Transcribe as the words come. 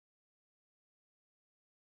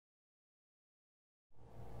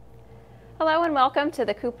Hello and welcome to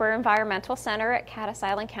the Cooper Environmental Center at Cattus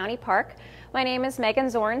Island County Park. My name is Megan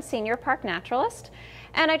Zorns, Senior Park Naturalist,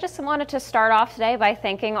 and I just wanted to start off today by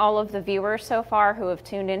thanking all of the viewers so far who have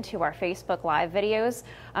tuned into our Facebook Live videos.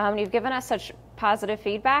 You've given us such positive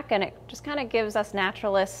feedback, and it just kind of gives us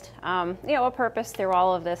naturalists, a purpose through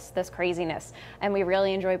all of this craziness. And we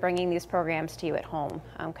really enjoy bringing these programs to you at home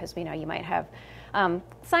because we know you might have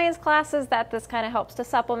science classes that this kind of helps to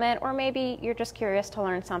supplement, or maybe you're just curious to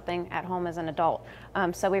learn something at home as an adult.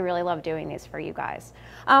 So we really love doing these for you guys.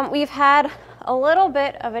 We've had a little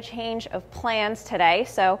bit of a change of plans today.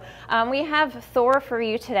 So we have Thor for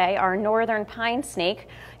you today, our northern pine snake.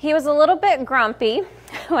 He was a little bit grumpy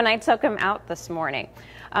when I took him out this morning.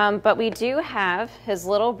 But we do have his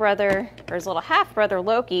little brother, or his little half brother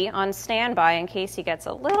Loki, on standby in case he gets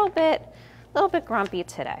a little bit grumpy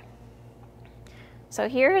today. So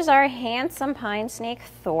here's our handsome pine snake,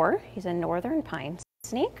 Thor. He's a northern pine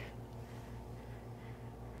snake.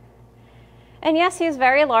 And yes, he's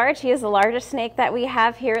very large. He is the largest snake that we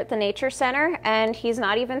have here at the Nature Center, and he's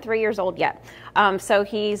not even 3 years old yet. So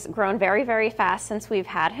he's grown very, very fast since we've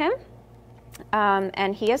had him.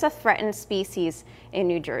 And he is a threatened species in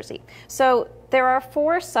New Jersey. So there are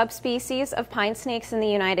 4 subspecies of pine snakes in the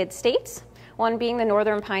United States, one being the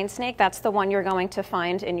northern pine snake. That's the one you're going to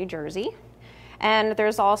find in New Jersey. And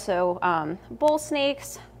there's also bull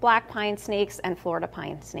snakes, black pine snakes, and Florida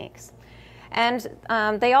pine snakes. And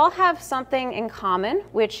they all have something in common,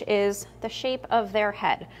 which is the shape of their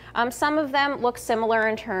head. Some of them look similar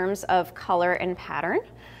in terms of color and pattern,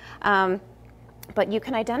 but you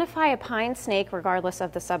can identify a pine snake regardless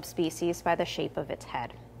of the subspecies by the shape of its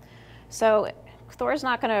head. So Thor's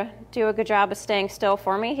not going to do a good job of staying still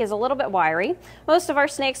for me. He's a little bit wiry. Most of our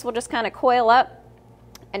snakes will just kind of coil up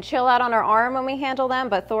and chill out on our arm when we handle them,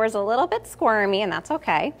 but Thor's a little bit squirmy, and that's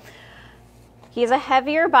okay. He's a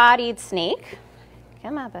heavier bodied snake.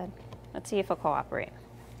 Come on, bud. Let's see if he'll cooperate.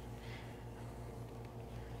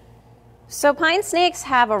 So pine snakes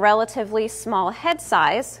have a relatively small head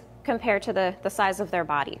size compared to the size of their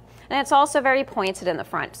body. And it's also very pointed in the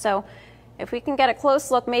front. So if we can get a close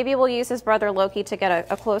look, maybe we'll use his brother Loki to get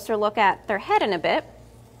a closer look at their head in a bit.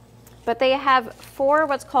 But they have 4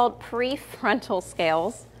 what's called prefrontal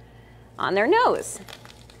scales on their nose.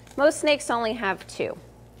 Most snakes only have 2.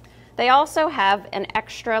 They also have an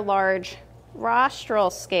extra large rostral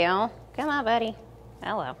scale. Come on, buddy.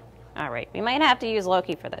 Hello. All right, we might have to use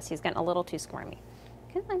Loki for this. He's getting a little too squirmy.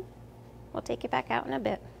 Come on. We'll take you back out in a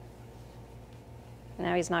bit.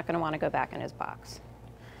 Now he's not going to want to go back in his box.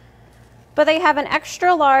 But they have an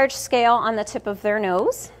extra large scale on the tip of their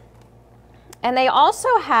nose. And they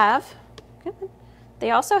also have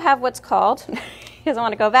what's called, he doesn't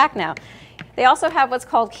want to go back now. They also have what's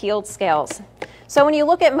called keeled scales. So when you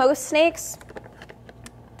look at most snakes,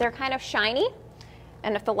 they're kind of shiny.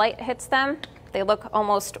 And if the light hits them, they look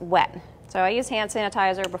almost wet. So I use hand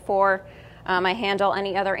sanitizer before I handle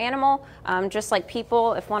any other animal. Just like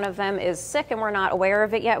people, if one of them is sick and we're not aware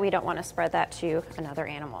of it yet, we don't want to spread that to another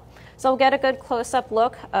animal. So we'll get a good close-up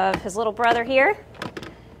look of his little brother here.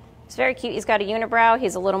 He's very cute. He's got a unibrow.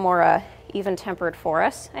 He's a little more even-tempered for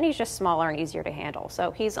us, and he's just smaller and easier to handle.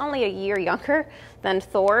 So he's only a year younger than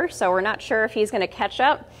Thor, so we're not sure if he's going to catch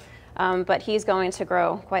up, but he's going to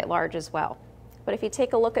grow quite large as well. But if you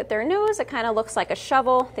take a look at their nose, it kind of looks like a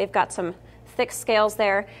shovel. They've got some thick scales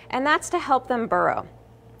there, and that's to help them burrow.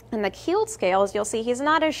 And the keeled scales, you'll see he's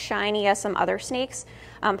not as shiny as some other snakes.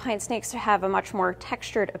 Pine snakes have a much more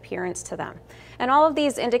textured appearance to them. And all of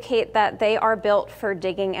these indicate that they are built for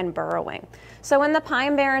digging and burrowing. So in the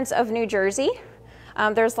pine barrens of New Jersey,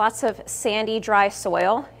 there's lots of sandy, dry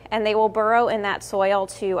soil, and they will burrow in that soil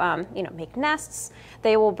to make nests.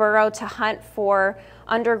 They will burrow to hunt for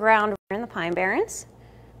underground in the pine barrens.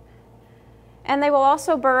 And they will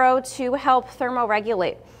also burrow to help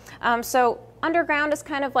thermoregulate. So underground is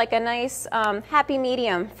kind of like a nice happy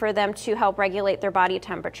medium for them to help regulate their body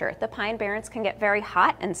temperature. The pine barrens can get very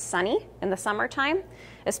hot and sunny in the summertime,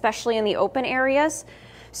 especially in the open areas.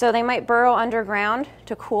 So they might burrow underground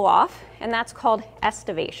to cool off, and that's called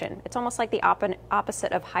estivation. It's almost like the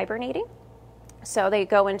opposite of hibernating. So they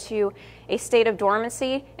go into a state of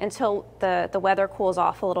dormancy until the weather cools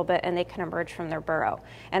off a little bit and they can emerge from their burrow.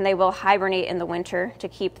 And they will hibernate in the winter to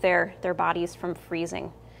keep their bodies from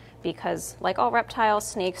freezing, because like all reptiles,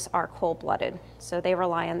 snakes are cold-blooded. So they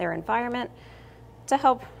rely on their environment to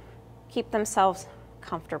help keep themselves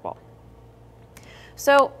comfortable.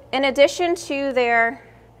 So in addition to their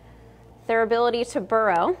ability to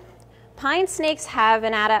burrow, pine snakes have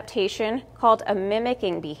an adaptation called a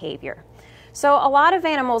mimicking behavior. So a lot of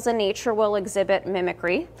animals in nature will exhibit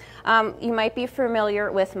mimicry. You might be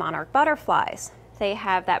familiar with monarch butterflies. They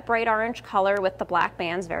have that bright orange color with the black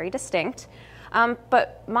bands, very distinct.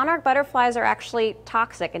 But monarch butterflies are actually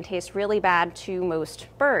toxic and taste really bad to most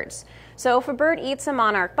birds. So if a bird eats a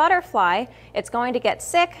monarch butterfly, it's going to get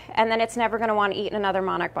sick, and then it's never going to want to eat another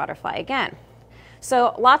monarch butterfly again.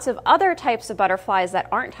 So lots of other types of butterflies that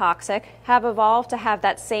aren't toxic have evolved to have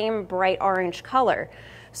that same bright orange color.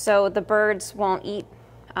 So the birds won't eat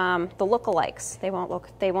the lookalikes. They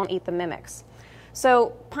won't eat the mimics. So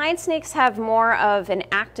pine snakes have more of an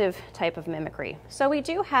active type of mimicry. So we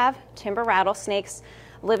do have timber rattlesnakes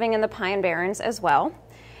living in the pine barrens as well.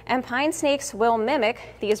 And pine snakes will mimic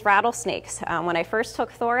these rattlesnakes. When I first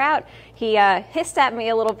took Thor out, he hissed at me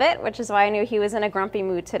a little bit, which is why I knew he was in a grumpy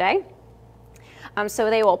mood today. So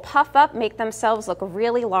they will puff up, make themselves look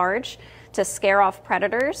really large to scare off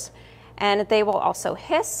predators. And they will also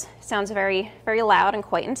hiss. Sounds very, very loud and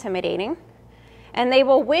quite intimidating. And they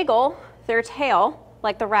will wiggle their tail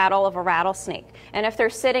like the rattle of a rattlesnake. And if they're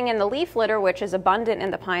sitting in the leaf litter, which is abundant in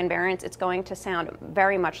the pine barrens, it's going to sound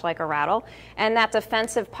very much like a rattle. And that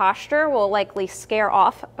defensive posture will likely scare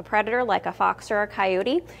off a predator like a fox or a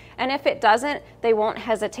coyote. And if it doesn't, they won't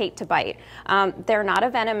hesitate to bite. They're not a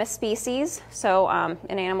venomous species, so an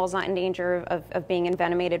animal's not in danger of being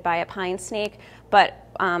envenomated by a pine snake, but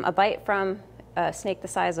a bite from a snake the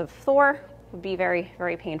size of Thor would be very,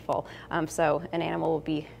 very painful. So an animal will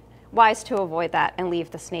be wise to avoid that and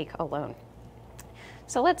leave the snake alone.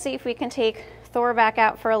 So let's see if we can take Thor back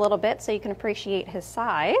out for a little bit so you can appreciate his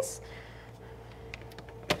size.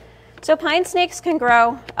 So pine snakes can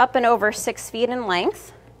grow up and over 6 feet in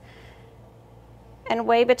length and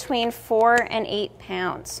weigh between 4 and 8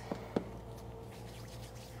 pounds.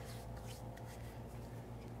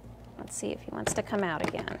 Let's see if he wants to come out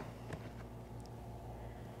again.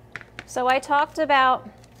 So I talked about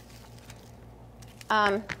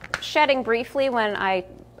shedding briefly when I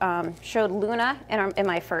showed Luna in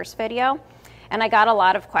my first video, and I got a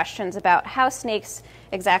lot of questions about how snakes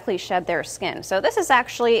exactly shed their skin. So this is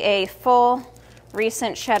actually a full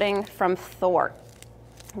recent shedding from Thor.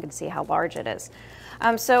 You can see how large it is.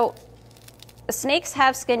 So snakes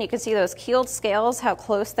have skin. You can see those keeled scales, how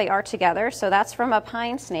close they are together. So that's from a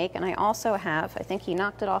pine snake, and I also have, I think he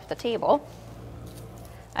knocked it off the table,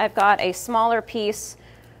 I've got a smaller piece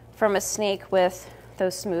from a snake with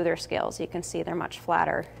those smoother scales. You can see they're much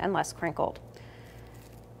flatter and less crinkled.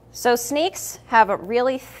 So snakes have a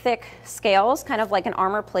really thick scales, kind of like an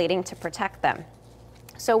armor plating to protect them.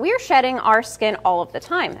 So we're shedding our skin all of the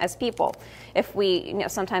time as people. If we,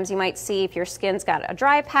 sometimes you might see if your skin's got a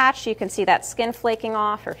dry patch, you can see that skin flaking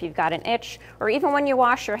off, or if you've got an itch, or even when you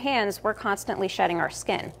wash your hands, we're constantly shedding our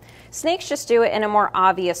skin. Snakes just do it in a more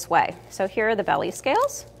obvious way. So here are the belly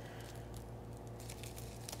scales,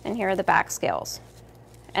 and here are the back scales.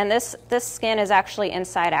 And this skin is actually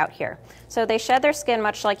inside out here. So they shed their skin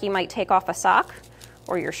much like you might take off a sock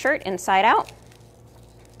or your shirt inside out.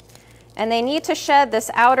 And they need to shed this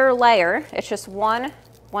outer layer. It's just one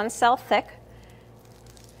cell thick.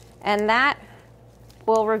 And that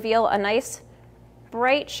will reveal a nice,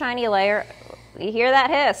 bright, shiny layer. You hear that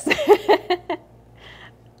hiss?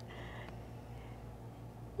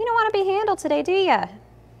 You don't want to be handled today, do you?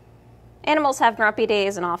 Animals have grumpy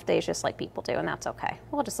days and off days just like people do, and that's okay.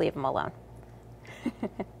 We'll just leave them alone.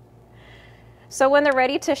 So when they're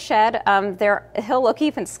ready to shed, he'll look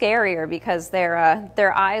even scarier because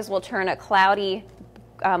their eyes will turn a cloudy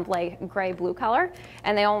gray-blue color,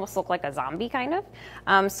 and they almost look like a zombie kind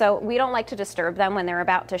of. So we don't like to disturb them when they're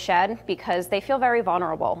about to shed because they feel very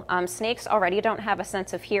vulnerable. Snakes already don't have a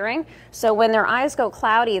sense of hearing, so when their eyes go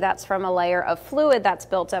cloudy, that's from a layer of fluid that's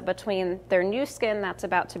built up between their new skin that's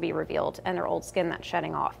about to be revealed and their old skin that's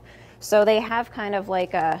shedding off. So they have kind of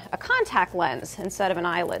like a contact lens instead of an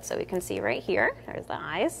eyelid. So we can see right here, there's the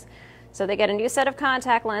eyes. So they get a new set of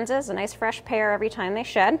contact lenses, a nice fresh pair every time they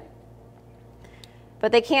shed.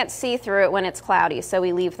 But they can't see through it when it's cloudy, so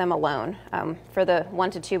we leave them alone for the 1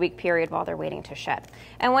 to 2 week period while they're waiting to shed.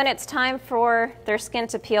 And when it's time for their skin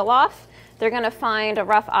to peel off, they're going to find a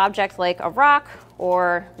rough object like a rock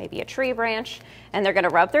or maybe a tree branch, and they're going to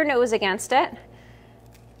rub their nose against it.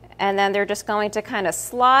 And then they're just going to kind of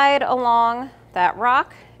slide along that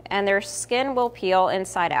rock, and their skin will peel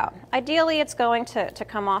inside out. Ideally, it's going to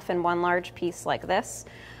come off in one large piece like this.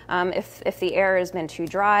 If the air has been too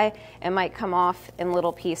dry, it might come off in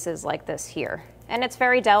little pieces like this here. And it's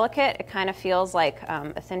very delicate. It kind of feels like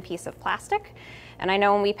a thin piece of plastic. And I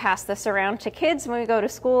know when we pass this around to kids when we go to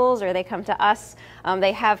schools or they come to us,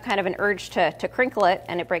 they have kind of an urge to crinkle it,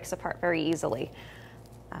 and it breaks apart very easily.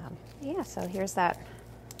 Yeah, so here's that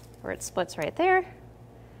where it splits right there.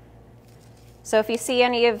 So if you see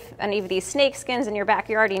any of these snake skins in your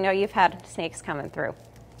backyard, you know you've had snakes coming through.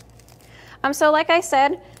 So like I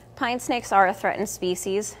said, pine snakes are a threatened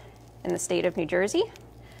species in the state of New Jersey.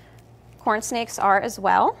 Corn snakes are as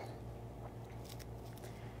well.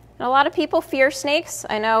 And a lot of people fear snakes.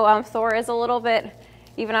 I know Thor is a little bit,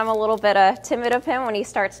 even I'm a little bit timid of him when he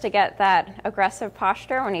starts to get that aggressive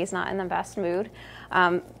posture, when he's not in the best mood.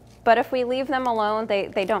 But if we leave them alone,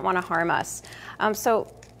 they don't want to harm us.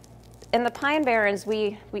 So in the Pine Barrens,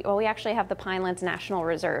 we actually have the Pinelands National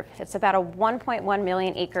Reserve. It's about a 1.1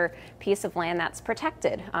 million acre piece of land that's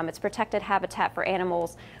protected. It's protected habitat for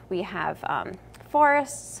animals. We have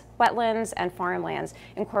forests, wetlands, and farmlands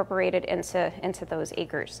incorporated into those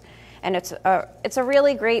acres. And it's a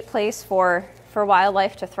really great place for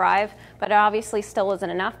wildlife to thrive, but it obviously still isn't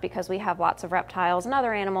enough because we have lots of reptiles and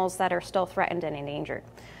other animals that are still threatened and endangered.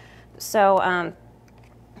 So,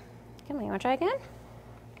 you want to try again?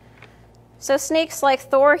 So snakes like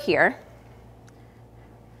Thor here,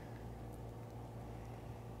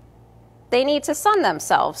 they need to sun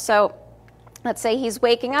themselves. So let's say he's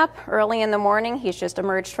waking up early in the morning, he's just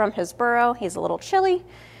emerged from his burrow, he's a little chilly,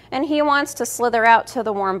 and he wants to slither out to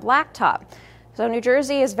the warm blacktop. So New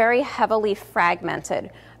Jersey is very heavily fragmented,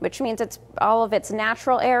 which means all of its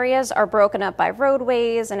natural areas are broken up by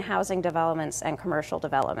roadways and housing developments and commercial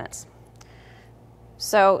developments.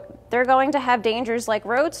 So they're going to have dangers like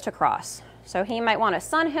roads to cross. So he might want to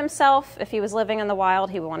sun himself. If he was living in the wild,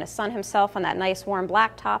 he would want to sun himself on that nice warm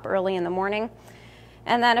blacktop early in the morning.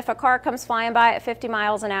 And then if a car comes flying by at 50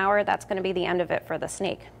 miles an hour, that's going to be the end of it for the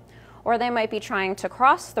snake. Or they might be trying to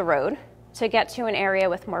cross the road to get to an area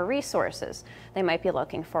with more resources. They might be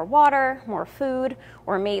looking for water, more food,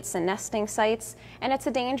 or mates and nesting sites, and it's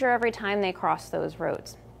a danger every time they cross those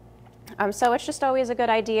roads. So it's just always a good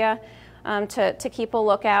idea to keep a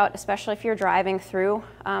lookout, especially if you're driving through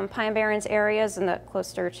Pine Barrens areas and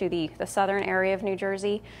closer to the southern area of New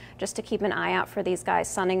Jersey, just to keep an eye out for these guys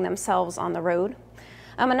sunning themselves on the road.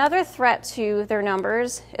 Another threat to their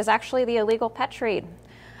numbers is actually the illegal pet trade.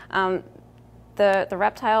 The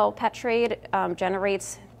reptile pet trade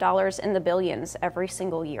generates dollars in the billions every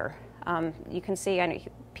single year. You can see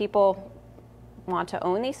people want to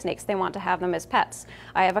own these snakes. They want to have them as pets.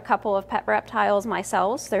 I have a couple of pet reptiles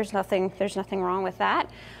myself. There's nothing wrong with that.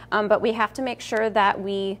 But we have to make sure that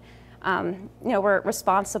we're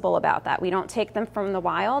responsible about that. We don't take them from the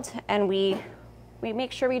wild, and we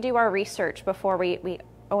make sure we do our research before we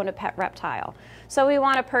own a pet reptile. So we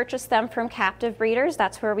want to purchase them from captive breeders.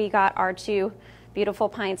 That's where we got our two beautiful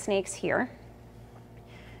pine snakes here.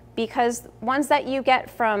 Because ones that you get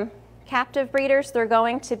from captive breeders, they're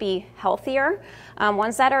going to be healthier.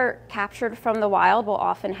 Ones that are captured from the wild will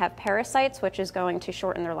often have parasites, which is going to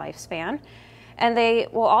shorten their lifespan. And they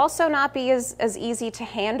will also not be as easy to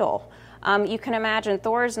handle. You can imagine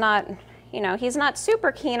Thor's not, he's not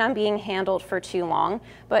super keen on being handled for too long,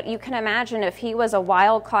 but you can imagine if he was a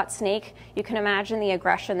wild caught snake, you can imagine the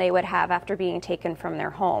aggression they would have after being taken from their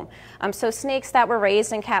home. So snakes that were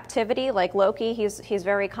raised in captivity, like Loki, he's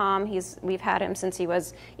very calm. We've had him since he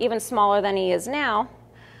was even smaller than he is now.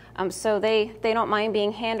 So they don't mind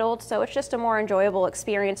being handled. So it's just a more enjoyable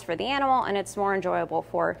experience for the animal, and it's more enjoyable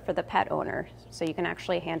for the pet owner. So you can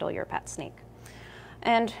actually handle your pet snake.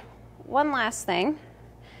 And one last thing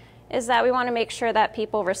is that we want to make sure that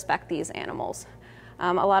people respect these animals.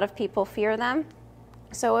 A lot of people fear them.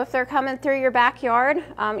 So if they're coming through your backyard,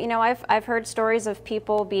 I've heard stories of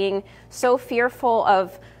people being so fearful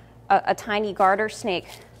of a tiny garter snake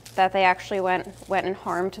that they actually went and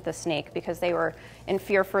harmed the snake because they were in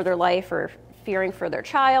fear for their life or fearing for their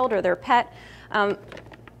child or their pet.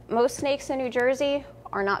 Most snakes in New Jersey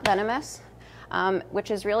are not venomous,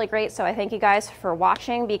 which is really great. So I thank you guys for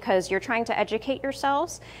watching, because you're trying to educate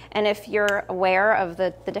yourselves. And if you're aware of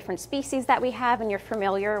the different species that we have and you're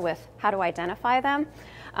familiar with how to identify them,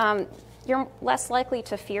 you're less likely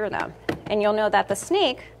to fear them. And you'll know that the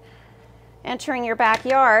snake entering your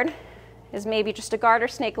backyard is maybe just a garter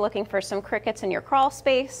snake looking for some crickets in your crawl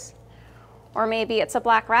space, or maybe it's a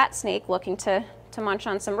black rat snake looking to munch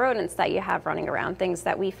on some rodents that you have running around, things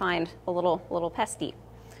that we find a little pesky.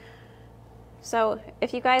 So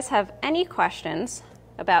if you guys have any questions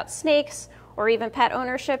about snakes or even pet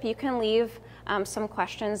ownership, you can leave some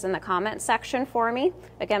questions in the comment section for me.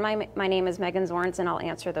 Again, my name is Megan Zorns, and I'll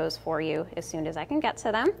answer those for you as soon as I can get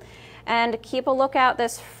to them. And keep a lookout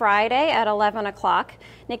this Friday at 11 o'clock.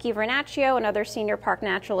 Nikki Vernaccio, another senior park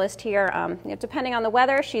naturalist here, depending on the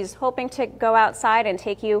weather, she's hoping to go outside and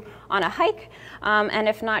take you on a hike. And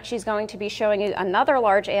if not, she's going to be showing you another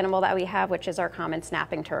large animal that we have, which is our common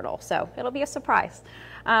snapping turtle. So it'll be a surprise.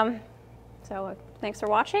 So thanks for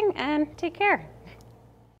watching and take care.